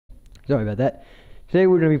Sorry about that. Today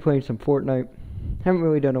we're going to be playing some Fortnite. Haven't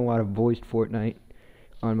really done a lot of voiced Fortnite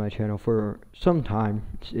on my channel for some time.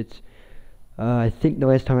 I think the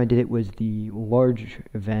last time I did it was the large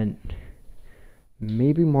event,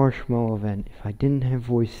 maybe marshmallow event. If I didn't have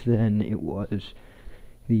voice then, it was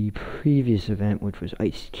the previous event, which was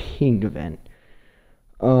Ice King event.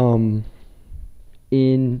 In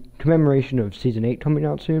commemoration of Season 8 coming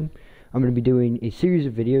out soon, I'm going to be doing a series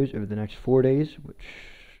of videos over the next 4 days, which,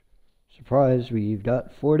 surprise, we've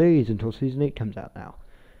got 4 days until Season 8 comes out now,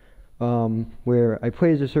 where I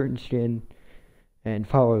play as a certain skin and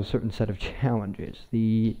follow a certain set of challenges.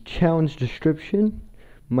 The challenge description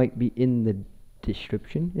might be in the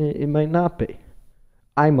description, it might not be.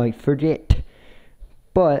 I might forget.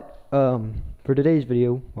 But, for today's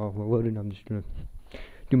video, while we're loading, I'm just going to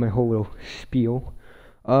do my whole little spiel.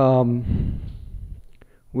 We're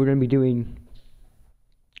going to be doing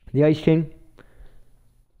the Ice King,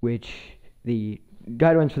 which the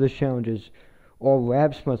guidelines for this challenge is all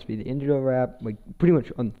wraps must be the indigo wrap. Like, pretty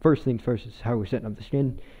much on first things first is how we're setting up the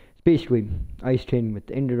skin. It's basically Ice King with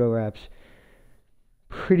the indigo wraps.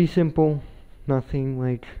 Pretty simple, nothing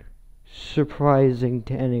like surprising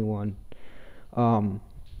to anyone.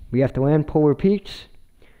 We have to land polar peaks,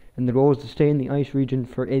 and the goal is to stay in the ice region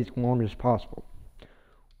for as long as possible.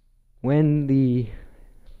 When the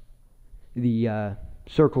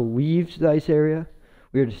circle leaves the ice area,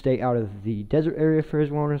 we are to stay out of the desert area for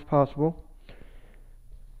as long as possible.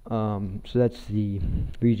 So that's the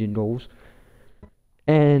region goals.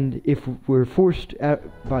 And if we're forced out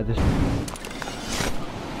by this,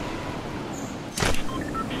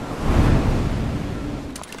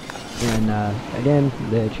 and again,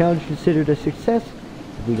 the challenge is considered a success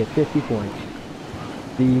if we get 50 points.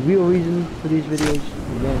 The real reason for these videos,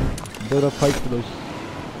 again, build up hype for those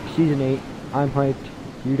Season 8. I'm hyped.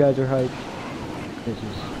 You guys are hyped. This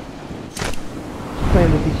is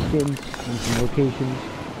playing with these skins in some locations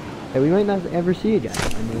that we might not ever see again.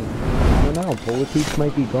 I mean, I don't know. Polar Peaks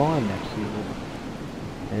might be gone next season,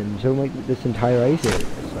 and so might this entire ice area.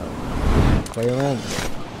 So just play around with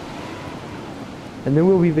it. And there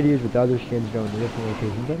will be videos with other skins going to different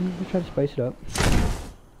locations. But we'll try to spice it up.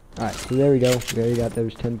 Alright, so there we go. We already got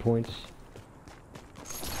those 10 points.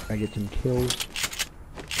 I get some kills.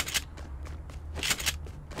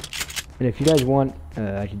 And if you guys want,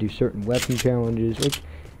 I can do certain weapon challenges, which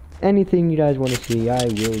anything you guys want to see, I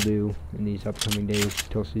will do in these upcoming days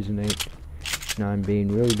till Season 8. Now I'm being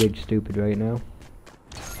really big stupid right now.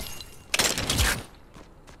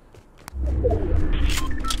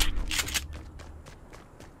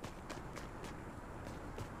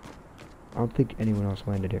 I don't think anyone else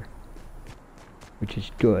landed here, which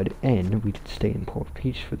is good, and we could stay in Polar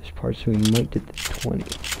Peaks for this part, so we might get the 20.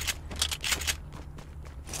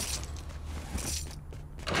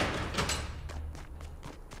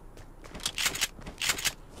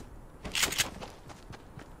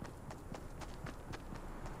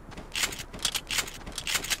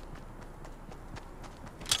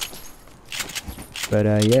 But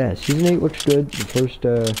yeah, Season 8 looks good. The first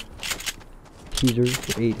teaser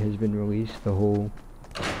for 8 has been released. The whole,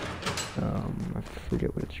 I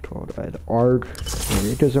forget what it's called. The ARG.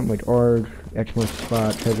 It does something like ARG, exclamation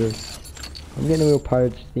spot, treasure. I'm getting a little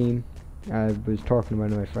Pirates theme. I was talking to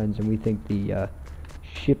one of my friends, and we think the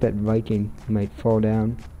ship at Viking might fall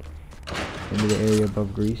down into the area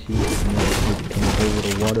above Greasy, and then it become a whole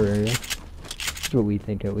little water area. That's what we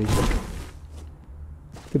think, at least.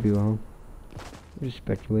 Could be wrong. We're just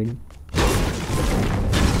speculating. I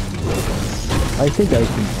think Ice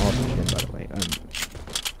King's awesome skin, by the way.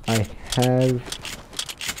 I have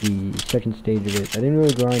the second stage of it. I didn't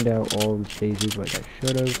really grind out all the stages like I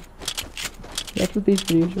should have. That's what these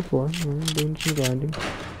videos are for. We're doing some grinding.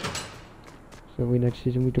 So next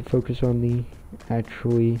season we could focus on the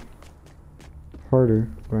actually harder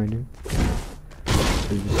grinding. Because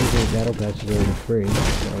the Season 8 Battle Pass is already free,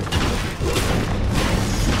 so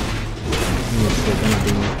if they're gonna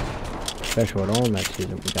be special at all next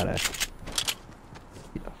season, we gotta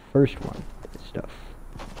be the first one with this stuff.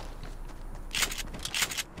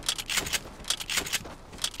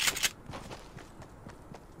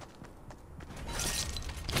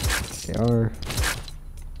 They are.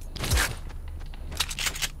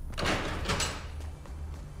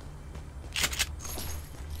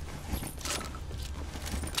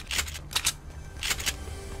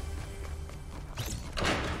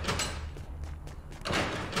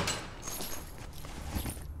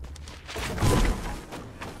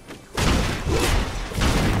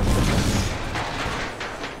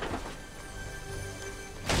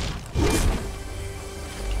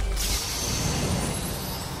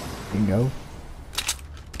 Go.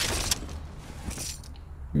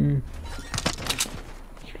 Let's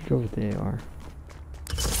go with the AR.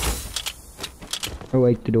 I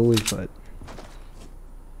like the doors, but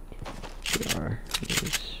the AR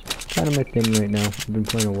is kind of my thing right now. I've been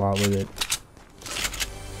playing a lot with it.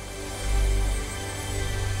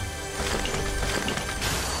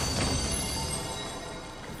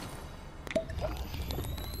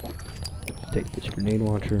 Take this grenade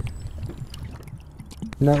launcher.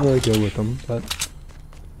 Not really good with them, but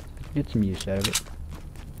get some use out of it.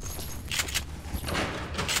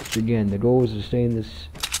 Again, the goal is to stay in this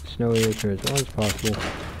snow area for as long as possible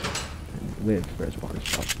and live for as long as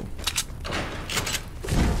possible.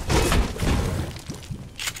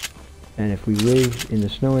 And if we live in the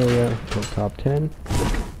snow area until top 10,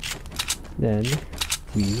 then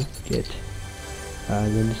we get,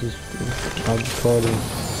 then this is, I'll just call it a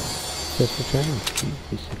successful challenge.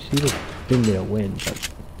 We succeeded. Didn't get a win, but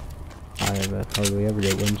I hardly ever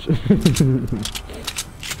get wins.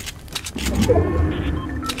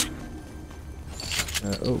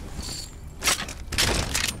 Oh.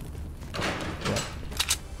 Yeah.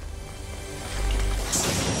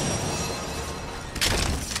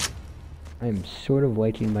 I'm sort of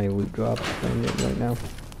liking my loot drops I'm getting right now.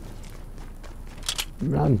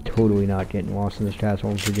 I'm totally not getting lost in this castle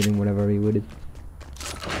and forgetting whatever I looted.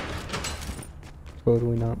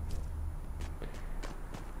 Totally not.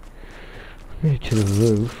 Get to the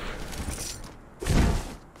roof.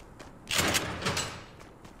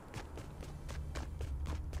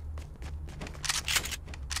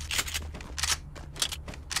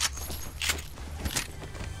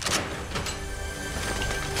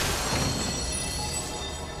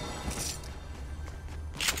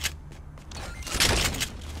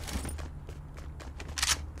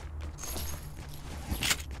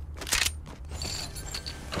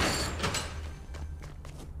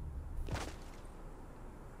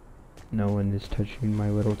 No one is touching my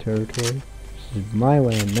little territory. This is my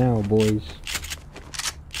land now, boys.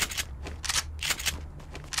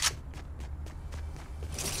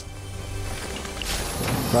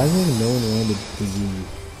 Surprisingly, no one landed to the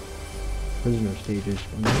prisoner stages.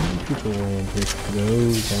 Many people land here for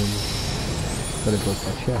those, and gotta book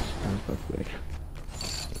that chest. Sounds about quick.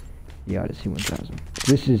 The Odyssey 1000.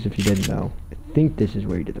 This is, if you didn't know, I think this is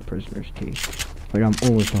where you get the prisoner's key. Like, I'm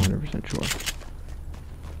almost 100% sure.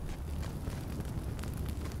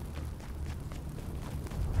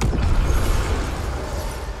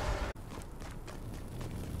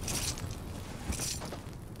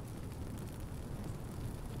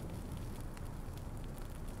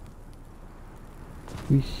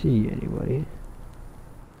 We see anybody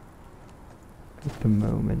at the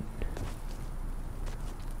moment.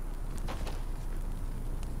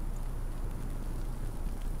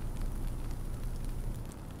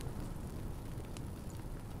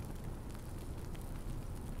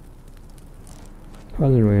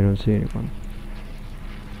 Other way, I don't see anyone.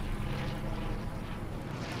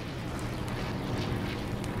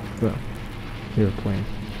 Well, they're playing.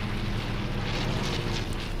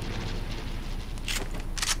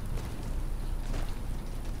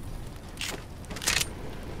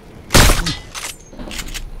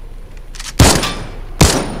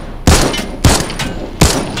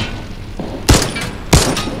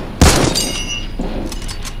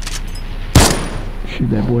 Shoot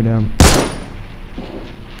that boy down.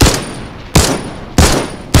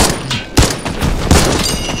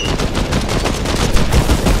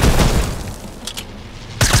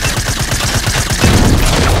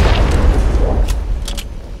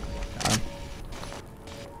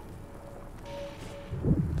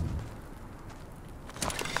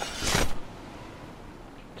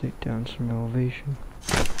 Take down some elevation.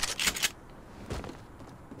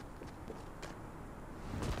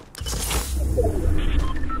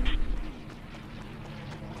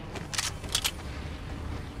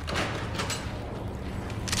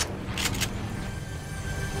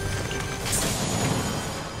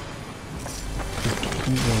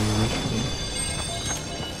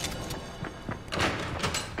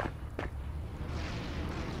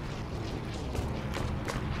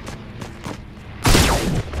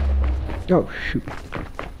 Oh shoot.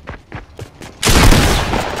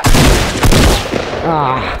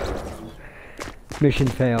 Ah! Mission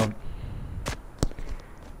failed.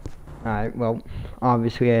 Alright, well,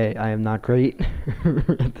 obviously I am not great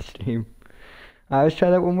at this game. Let's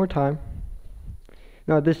try that one more time.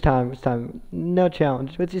 No, this time, no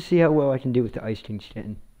challenge. Let's just see how well I can do with the ice king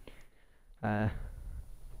skin. Let's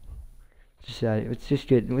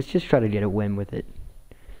just try to get a win with it.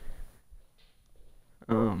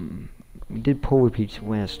 We did Polar Pizza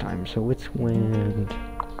last time, so let's land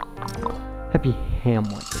Happy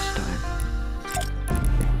Hamlet this time.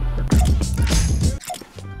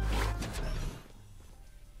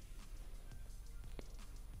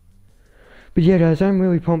 But yeah, guys, I'm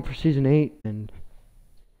really pumped for Season 8, and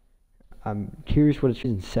I'm curious what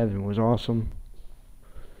Season 7 was. Awesome.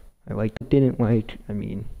 I liked it, didn't like, I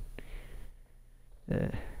mean,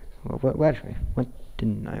 well, what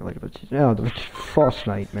didn't I like about Season? Oh, the False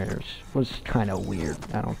Nightmares was kind of weird.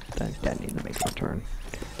 I don't think that needed to make a return.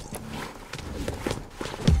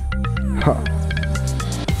 Huh.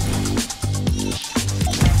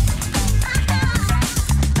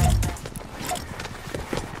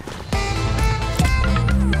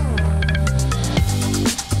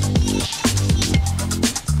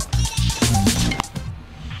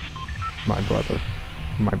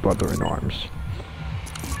 My brother in arms.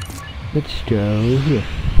 Let's go here.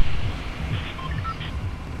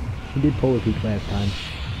 We did Polar Peak last time.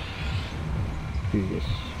 Do this.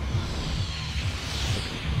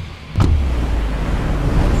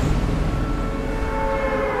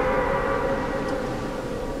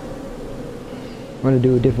 I'm going to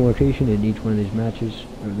do a different location in each one of these matches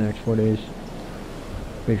over the next 4 days.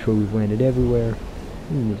 Make sure we've landed everywhere.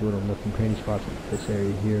 These little nook and cranny spots in this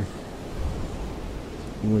area here.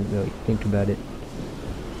 You wouldn't really think about it.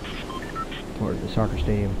 Or the soccer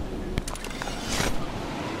stadium.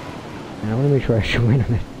 And I want to make sure I should land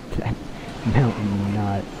on that mountain,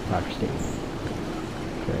 not soccer stadium.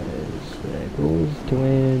 Because the goal is to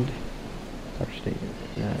land soccer stadium.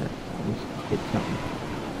 Get something.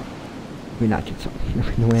 I mean, not get something.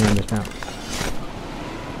 To land on this mountain.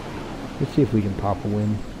 Let's see if we can pop a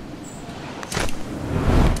win.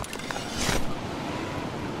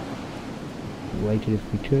 Like it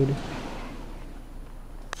if we could.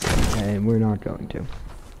 And we're not going to.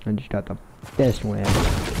 I just got the best win.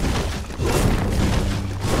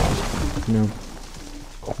 No.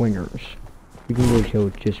 Quingers. You can really kill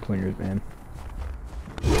with just quingers, man.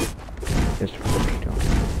 Just for the kill.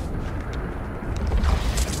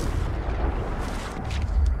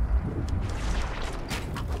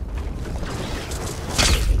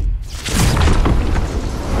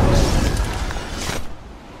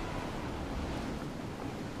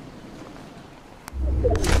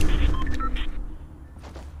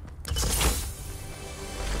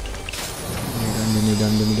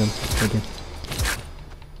 Done. Okay.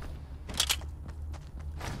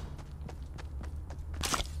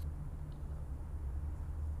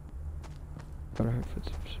 Thought I heard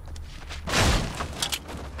footsteps.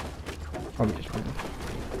 Probably just running.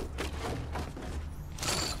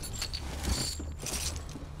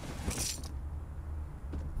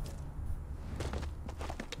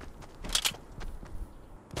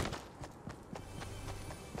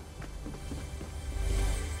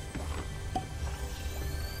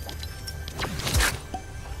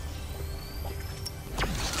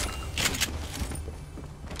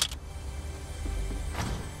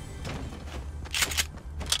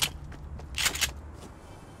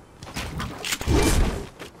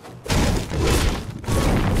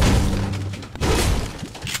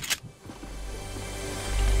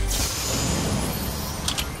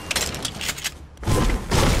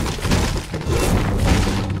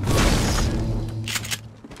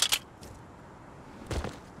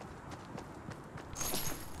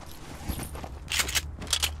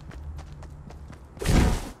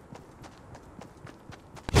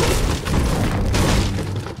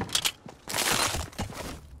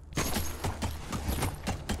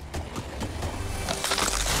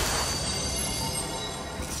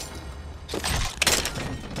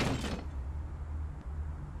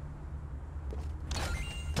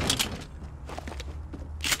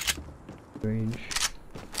 Range.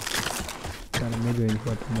 Got a mid-range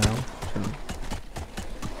weapon now,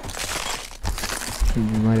 so you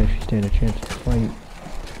might actually stand a chance to fight.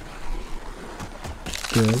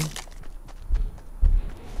 Good.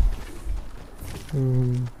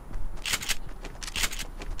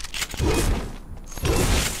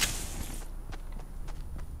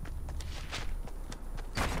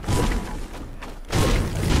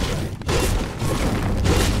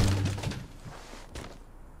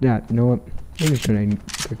 Yeah, you know what? I'm just gonna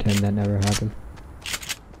pretend that never happened.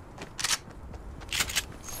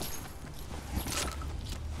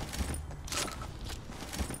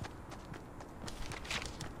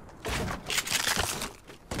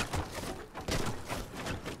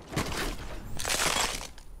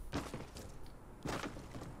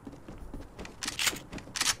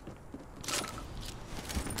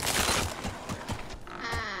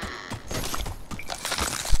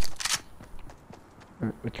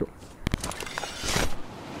 Alright, let's go.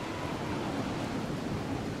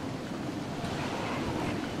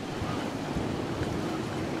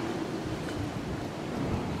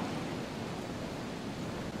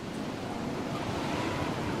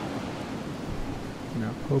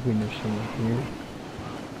 I'm hoping there's someone here.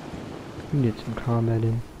 We can get some combat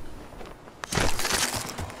in.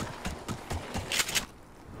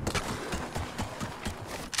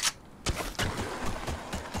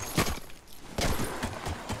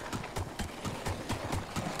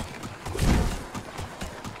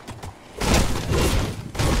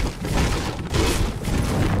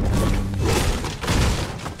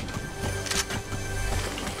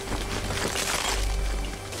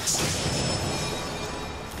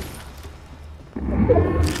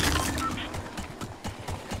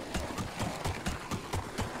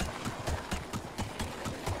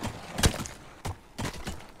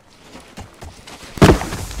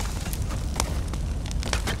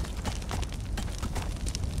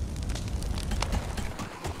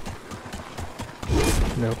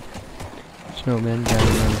 Nope. Snowman down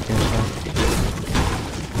around the campfire.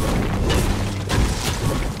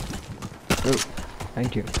 Oh,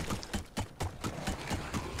 thank you.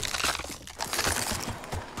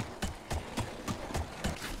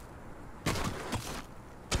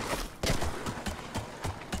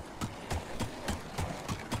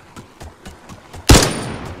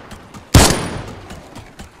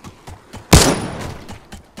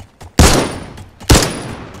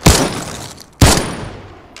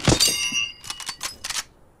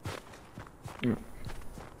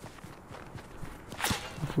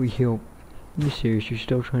 If we heal, are you serious? You're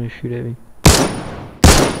still trying to shoot at me?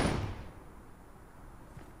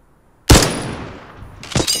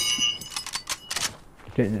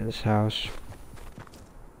 Get into this house.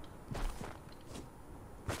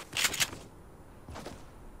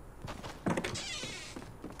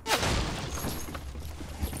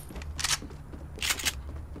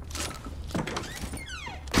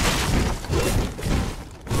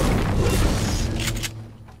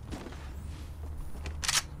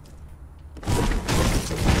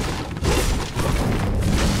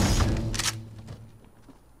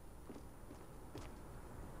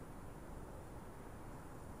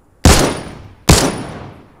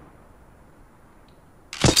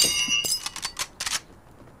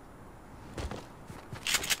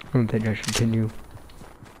 I don't think I should continue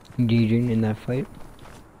engaging in that fight.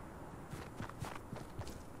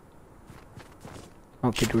 I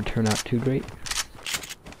don't think it would turn out too great.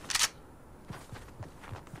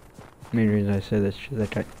 Main reason I say this is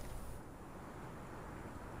that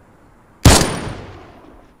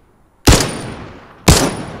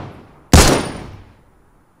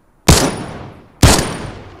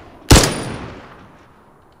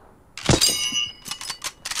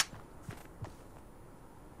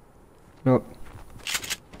Nope.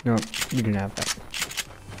 Nope, you can have that.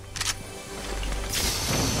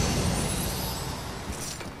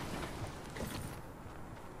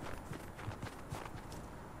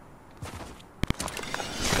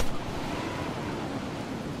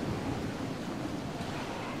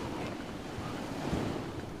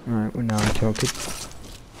 Alright, we're now tilted.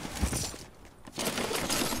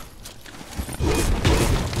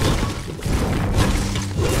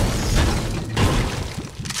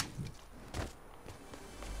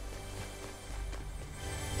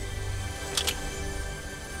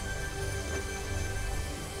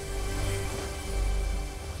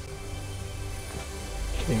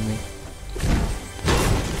 Kidding me.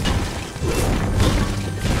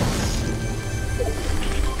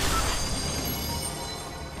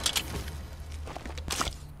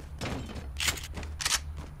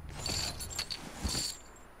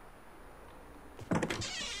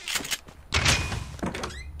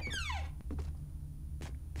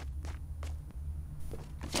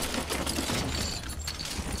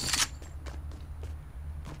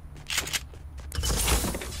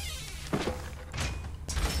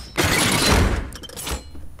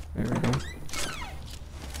 There we go.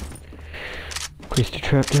 Place the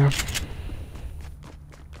trap down.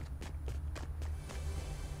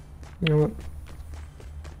 You know what?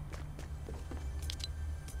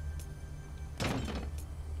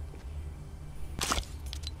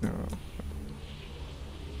 No.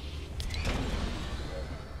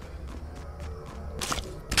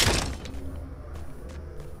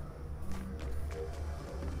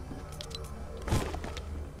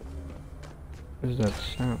 What does that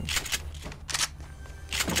sound?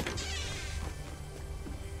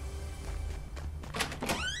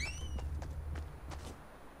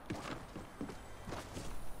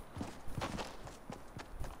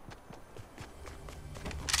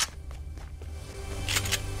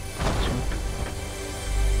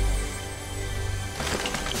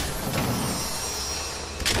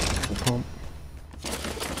 Pump.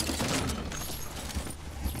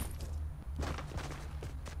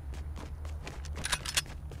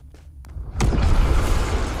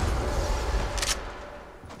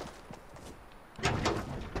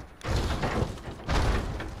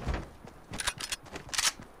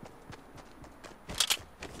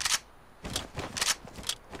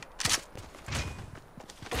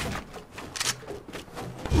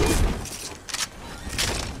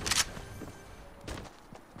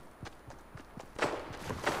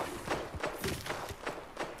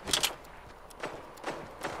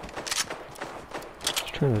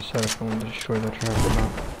 trying to decide if I want to destroy that trap or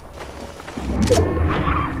not.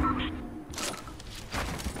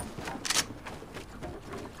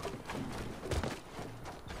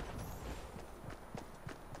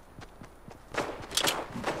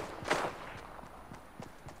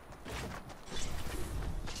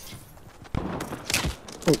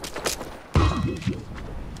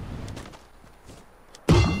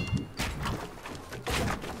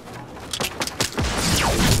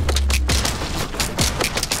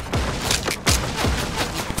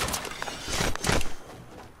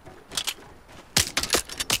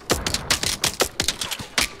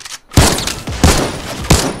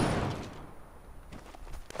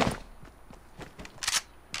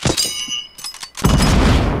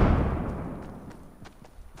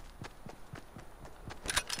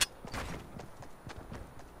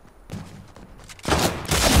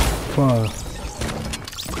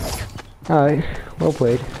 Alright, well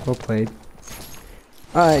played, well played.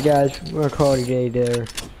 Alright guys, we're gonna call it a day there.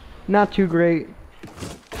 Not too great,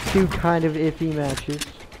 two kind of iffy matches.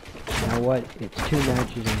 You know what, it's 2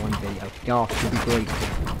 matches in 1 video. Y'all should be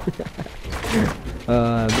grateful.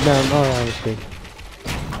 But no, in all honesty,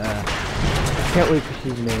 can't wait for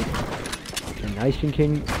Season 8. The Ice and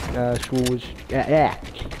King schools,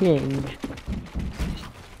 King.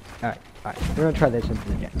 Alright, we're gonna try this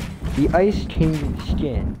something again. The Ice King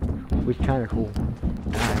skin was kinda cool.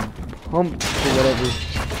 I'm pumped for whatever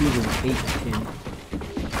Season 8 skin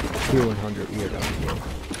 200 we are gonna get.